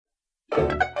Hello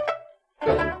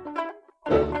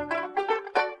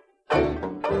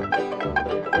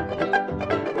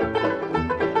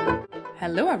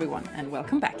everyone and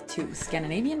welcome back to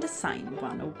Scandinavian Design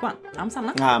 101. I'm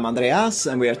Sanna. I'm Andreas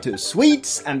and we are two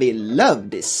Swedes and we love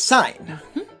design.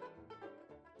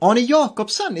 Arne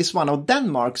Jacobsen is one of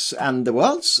Denmark's and the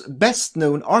world's best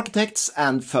known architects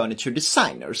and furniture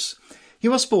designers. He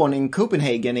was born in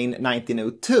Copenhagen in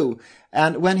 1902,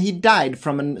 and when he died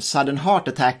from a sudden heart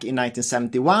attack in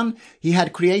 1971, he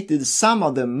had created some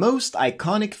of the most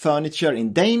iconic furniture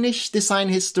in Danish design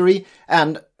history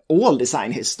and all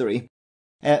design history.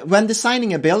 When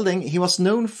designing a building, he was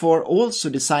known for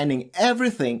also designing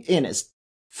everything in it.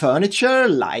 Furniture,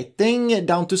 lighting,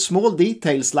 down to small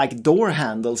details like door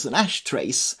handles and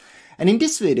ashtrays. And in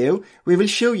this video, we will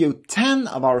show you 10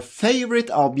 of our favorite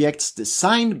objects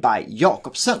designed by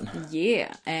Jacobsen.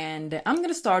 Yeah, and I'm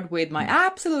gonna start with my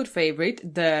absolute favorite,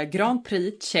 the Grand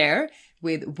Prix chair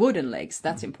with wooden legs.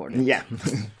 That's important. Yeah.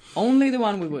 Only the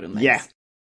one with wooden legs. Yeah.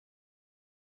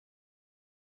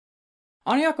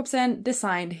 Arne Jacobsen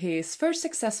designed his first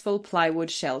successful plywood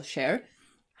shell chair.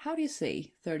 How do you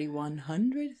say?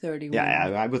 3100? 31? Yeah,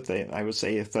 I would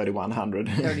say 3100.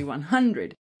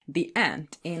 3100. The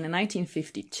Ant in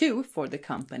 1952 for the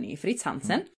company Fritz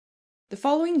Hansen. The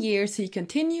following years he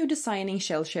continued designing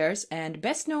shell chairs, and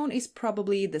best known is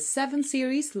probably the 7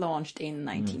 series launched in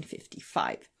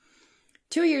 1955.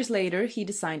 2 years later he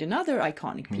designed another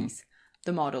iconic piece,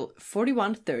 the model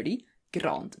 4130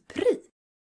 Grand Prix.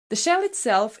 The shell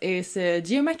itself is a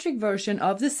geometric version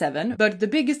of the 7, but the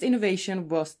biggest innovation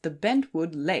was the bent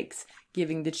wood legs,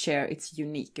 giving the chair its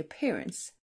unique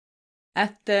appearance.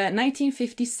 At the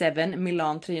 1957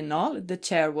 Milan Triennale, the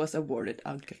chair was awarded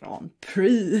a Grand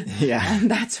Prix, and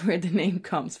that's where the name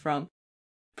comes from.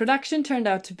 Production turned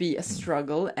out to be a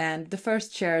struggle, and the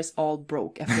first chairs all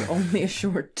broke after only a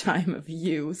short time of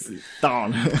use.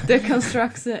 Darn.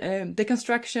 The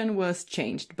construction was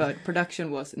changed, but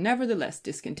production was nevertheless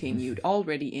discontinued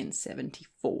already in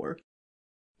 1974.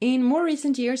 In more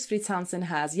recent years, Fritz Hansen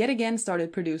has yet again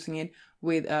started producing it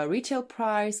with a retail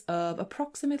price of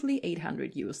approximately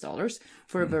 $800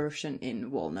 for a version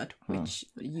in walnut, which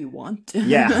you want.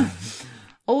 Yeah.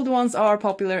 Old ones are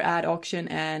popular at auction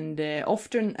and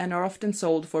are often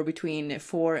sold for between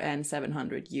 $400 and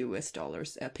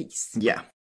 $700 a piece. Yeah.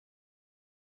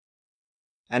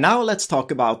 And now let's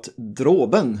talk about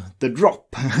Droben, the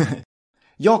drop.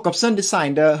 Jacobsen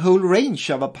designed a whole range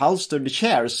of upholstered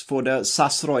chairs for the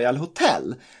SAS Royal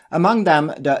Hotel, among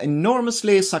them the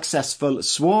enormously successful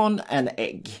Swan and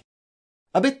Egg.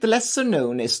 A bit lesser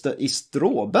known is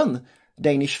Droben,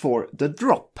 Danish for the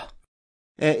drop.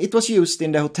 It was used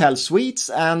in the hotel suites,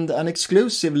 and an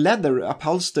exclusive leather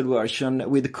upholstered version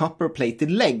with copper-plated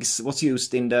legs was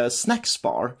used in the snacks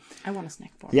bar. I want a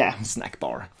snack bar. Yeah, snack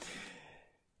bar.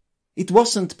 It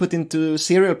wasn't put into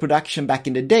serial production back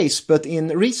in the days, but in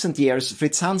recent years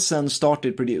Fritz Hansen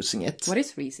started producing it. What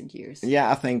is recent years? Yeah,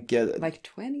 I think... like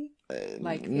 20?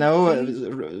 Like no,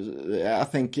 I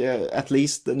think at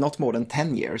least not more than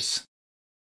 10 years.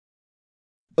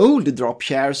 Old drop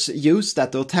chairs used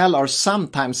at the hotel are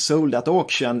sometimes sold at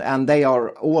auction, and they are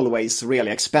always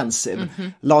really expensive.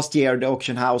 Last year, the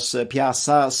auction house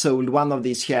Piazza sold one of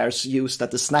these chairs used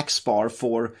at the snacks bar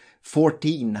for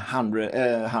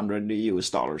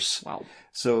 $1,400. Wow.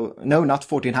 So, no, not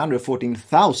 $1,400,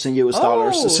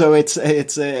 $14,000. So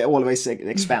it's always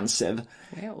expensive.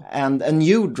 Well. And a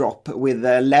new drop with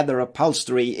leather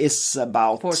upholstery is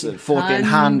about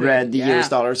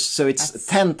 $1,400. So it's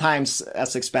 10 times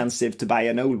as expensive to buy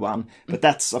an old one. But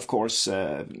that's, of course,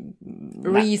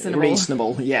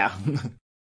 reasonable. Yeah.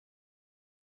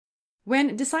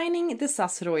 When designing the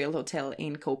SAS Royal Hotel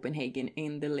in Copenhagen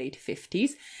in the late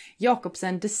 50s,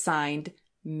 Jacobsen designed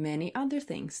many other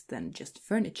things than just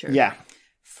furniture. Yeah.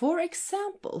 For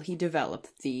example, he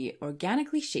developed the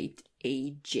organically shaped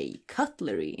AJ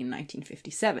cutlery in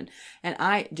 1957, and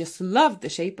I just love the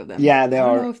shape of them. Yeah, they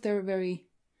are. I don't know if they're very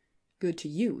good to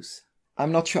use.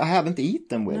 I'm not sure. I haven't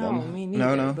eaten with them. No, me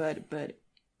neither. But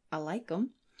I like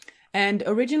them. And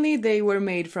originally they were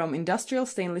made from industrial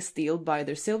stainless steel by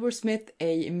their silversmith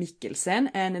A Michelsen,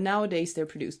 and nowadays they're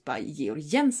produced by Georg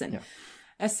Jensen. Yeah.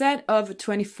 A set of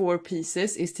 24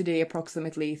 pieces is today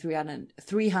approximately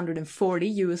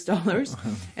 $340,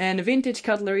 and vintage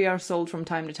cutlery are sold from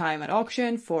time to time at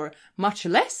auction for much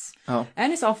less,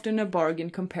 and is often a bargain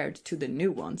compared to the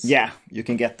new ones. Yeah, you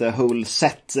can get the whole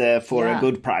set for a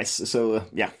good price, so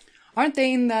yeah. Aren't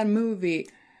they in that movie?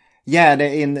 Yeah,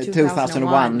 in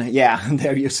 2001. Yeah,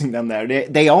 they're using them there.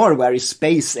 They are very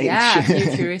space age. Yeah,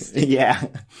 futuristic. Yeah.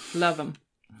 Love them.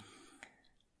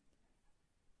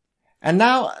 And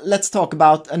now let's talk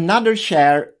about another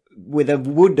chair with a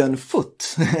wooden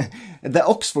foot. The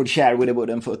Oxford chair with a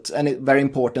wooden foot. And it's very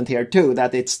important here too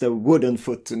that it's the wooden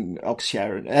foot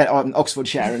Oxford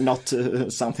chair, not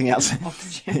something else.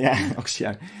 Yeah, Ox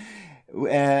chair.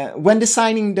 When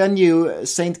designing the new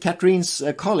St. Catherine's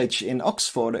College in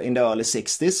Oxford in the early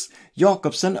 60s,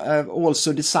 Jacobsen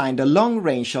also designed a long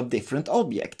range of different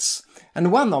objects.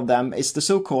 And one of them is the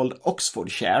so-called Oxford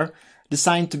chair,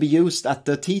 designed to be used at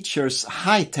the teacher's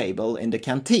high table in the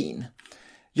canteen.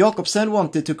 Jacobsen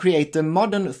wanted to create a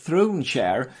modern throne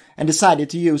chair and decided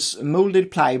to use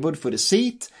molded plywood for the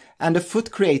seat and a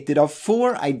foot created of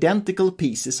 4 identical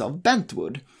pieces of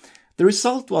bentwood. The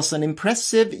result was an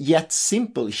impressive yet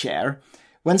simple chair.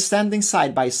 When standing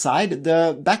side by side,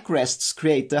 the backrests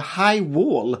create a high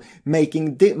wall,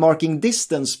 marking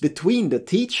distance between the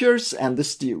teachers and the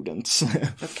students.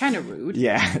 That's kind of rude.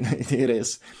 Yeah, it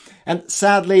is. And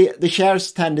sadly, the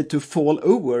chairs tended to fall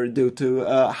over due to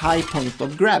a high point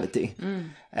of gravity.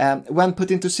 When put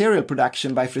into serial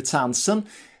production by Fritz Hansen,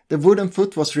 the wooden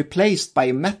foot was replaced by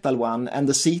a metal one and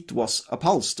the seat was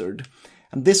upholstered.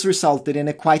 And this resulted in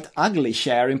a quite ugly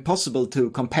chair, impossible to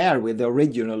compare with the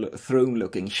original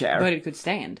throne-looking chair. But it could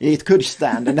stand. It could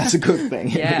stand, and that's a good thing.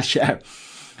 Yeah. The chair.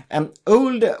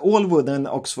 Old all-wooden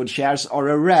Oxford chairs are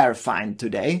a rare find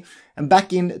today. And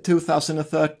back in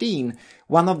 2013,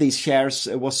 one of these chairs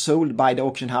was sold by the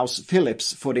auction house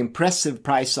Phillips for the impressive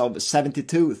price of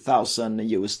 $72,000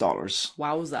 US.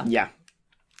 Wowza. Yeah.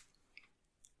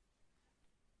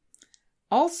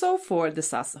 Also for the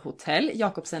SAS Hotel,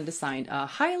 Jacobsen designed a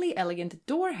highly elegant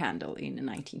door handle in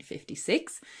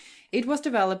 1956. It was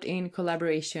developed in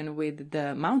collaboration with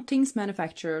the mountings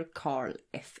manufacturer Carl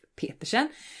F Petersen,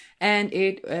 and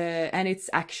it's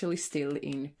actually still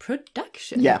in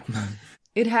production. Yeah.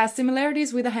 It has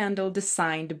similarities with a handle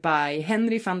designed by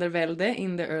Henry van der Velde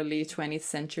in the early 20th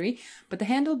century, but the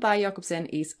handle by Jacobsen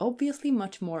is obviously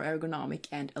much more ergonomic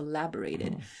and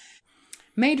elaborated.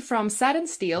 Made from satin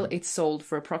steel, it's sold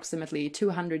for approximately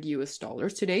 $200 US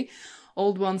today.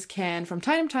 Old ones can from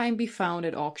time to time be found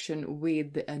at auction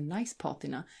with a nice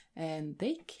patina, and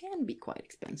they can be quite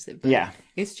expensive. Yeah.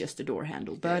 It's just a door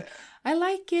handle, but I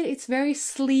like it. It's very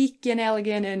sleek and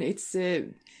elegant, and it's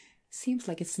seems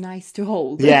like it's nice to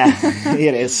hold. Yeah,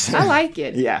 it is. I like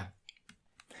it. Yeah.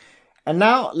 And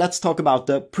now let's talk about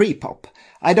the Prepop.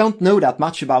 I don't know that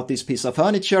much about this piece of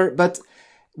furniture, but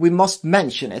we must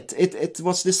mention it. It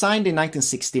was designed in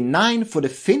 1969 for the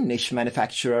Finnish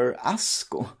manufacturer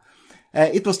Asko.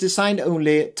 It was designed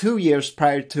only 2 years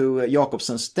prior to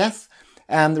Jacobsen's death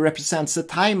and represents a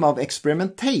time of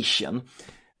experimentation.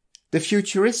 The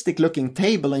futuristic-looking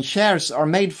table and chairs are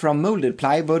made from molded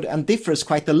plywood and differs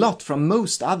quite a lot from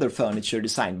most other furniture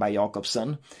designed by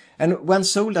Jacobsen. And when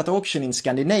sold at auction in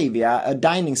Scandinavia, a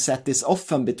dining set is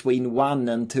often between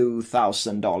 $1,000 and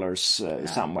 $2,000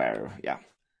 somewhere. Yeah.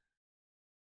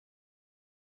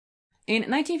 In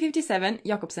 1957,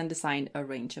 Jacobsen designed a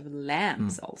range of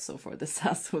lamps also for the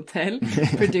SAS Hotel,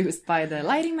 produced by the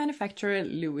lighting manufacturer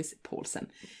Louis Poulsen.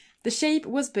 The shape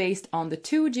was based on the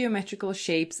 2 geometrical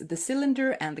shapes, the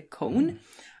cylinder and the cone.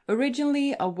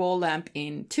 Originally, a wall lamp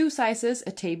in 2 sizes,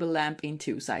 a table lamp in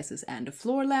 2 sizes, and a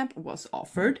floor lamp was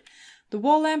offered. The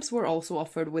wall lamps were also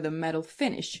offered with a metal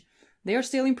finish. They are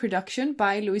still in production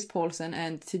by Louis Poulsen,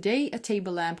 and today a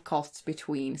table lamp costs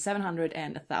between $700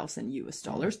 and $1,000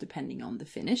 US, depending on the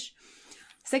finish.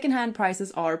 Second-hand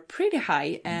prices are pretty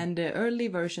high, and early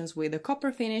versions with a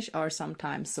copper finish are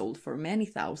sometimes sold for many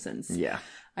thousands. Yeah.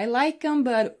 I like them,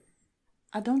 but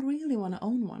I don't really want to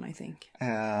own one, I think.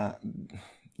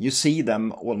 You see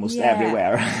them almost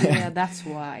everywhere. Yeah, that's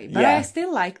why. But I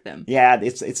still like them. Yeah,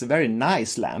 it's a very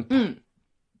nice lamp.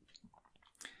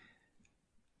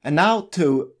 And now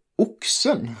to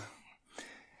Oksen.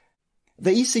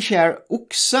 The easy chair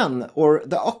Oksen, or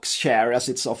the ox chair as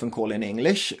it's often called in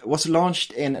English, was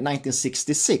launched in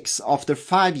 1966 after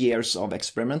 5 years of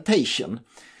experimentation.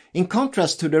 In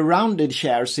contrast to the rounded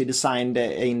chairs he designed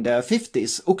in the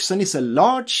 50s, Oksen is a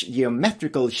large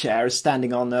geometrical chair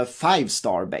standing on a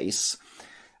 5-star base.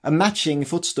 A matching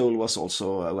footstool was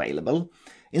also available.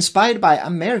 Inspired by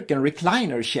American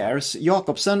recliner chairs,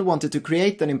 Jacobsen wanted to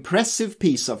create an impressive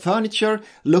piece of furniture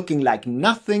looking like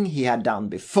nothing he had done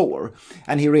before.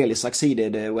 And he really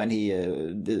succeeded when he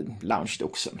launched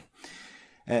Oksen.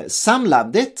 Some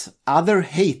loved it, others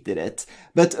hated it,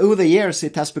 but over the years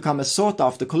it has become a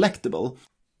sought-after collectible.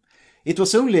 It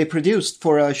was only produced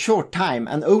for a short time,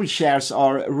 and old chairs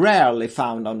are rarely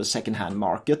found on the second-hand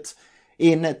market.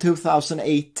 In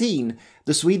 2018,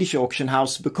 the Swedish auction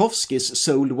house Bukowskis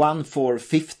sold one for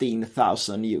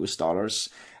 $15,000 US,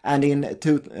 and in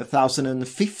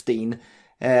 2015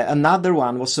 another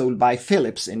one was sold by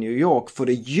Philips in New York for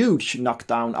the huge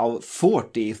knockdown of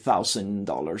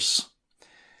 $40,000.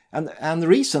 And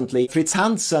recently, Fritz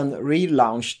Hansen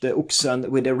relaunched the Oksen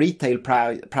with a retail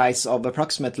price of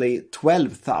approximately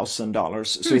 $12,000.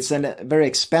 So it's a very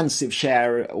expensive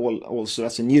share also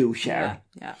as a new share.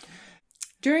 Yeah.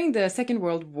 During the Second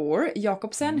World War,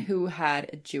 Jacobsen, who had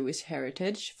a Jewish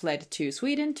heritage, fled to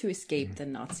Sweden to escape the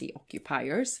Nazi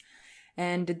occupiers.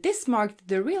 And this marked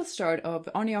the real start of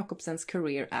Arne Jacobsen's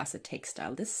career as a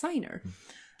textile designer.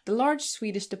 The large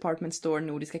Swedish department store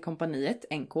Nordiska Kompaniet,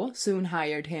 NK, soon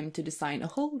hired him to design a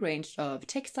whole range of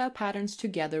textile patterns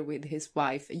together with his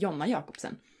wife Jonna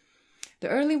Jacobsen. The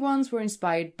early ones were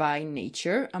inspired by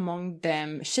nature, among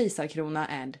them kejsarkrona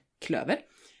and klöver,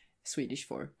 Swedish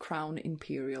for crown,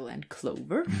 imperial, and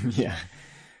clover. Yeah.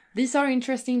 These are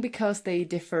interesting because they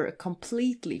differ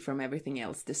completely from everything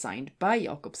else designed by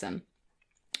Jacobsen.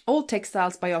 Old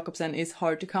textiles by Jacobsen is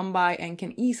hard to come by and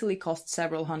can easily cost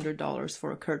several $100s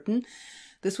for a curtain.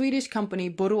 The Swedish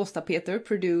company Boråstapeter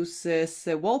produces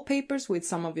wallpapers with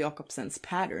some of Jacobsen's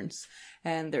patterns,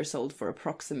 and they're sold for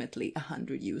approximately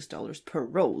 $100 per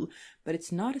roll. But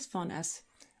it's not as fun as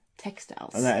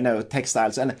textiles. No,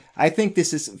 textiles. And I think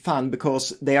this is fun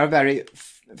because they are very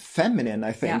feminine,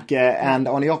 I think. And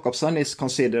Arne Jacobsen is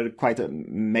considered quite a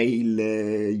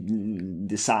male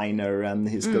designer, and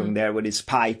he's going there with his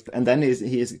pipe. And then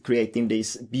he's creating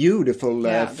these beautiful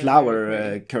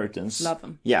flower curtains. Love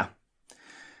them. Yeah.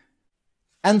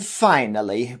 And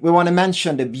finally, we want to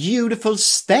mention the beautiful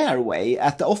stairway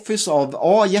at the office of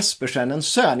A Jespersen and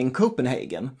Son in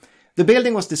Copenhagen. The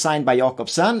building was designed by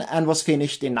Jacobsen and was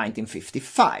finished in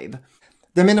 1955.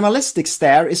 The minimalistic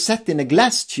stair is set in a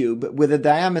glass tube with a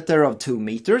diameter of 2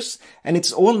 meters, and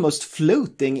it's almost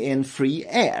floating in free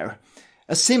air.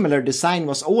 A similar design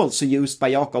was also used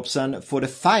by Jacobsen for the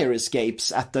fire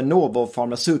escapes at the NOVO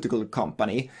Pharmaceutical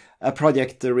Company, a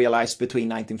project realized between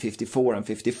 1954 and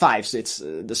 55, so it's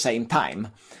the same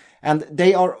time. And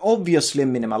they are obviously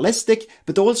minimalistic,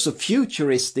 but also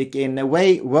futuristic in a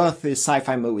way worthy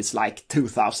sci-fi movies like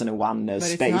 2001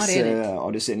 Space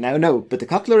Odyssey. No, but the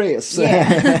cutlery is.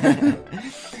 Yeah.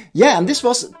 Yeah, and this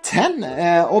was 10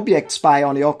 objects by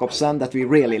Arne Jacobsen that we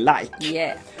really like.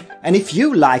 Yeah. And if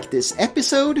you like this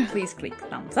episode, please click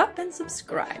thumbs up and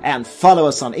subscribe. And follow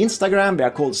us on Instagram. We are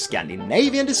called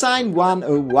Scandinavian Design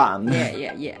 101.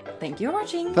 Yeah. Thank you for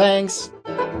watching. Thanks.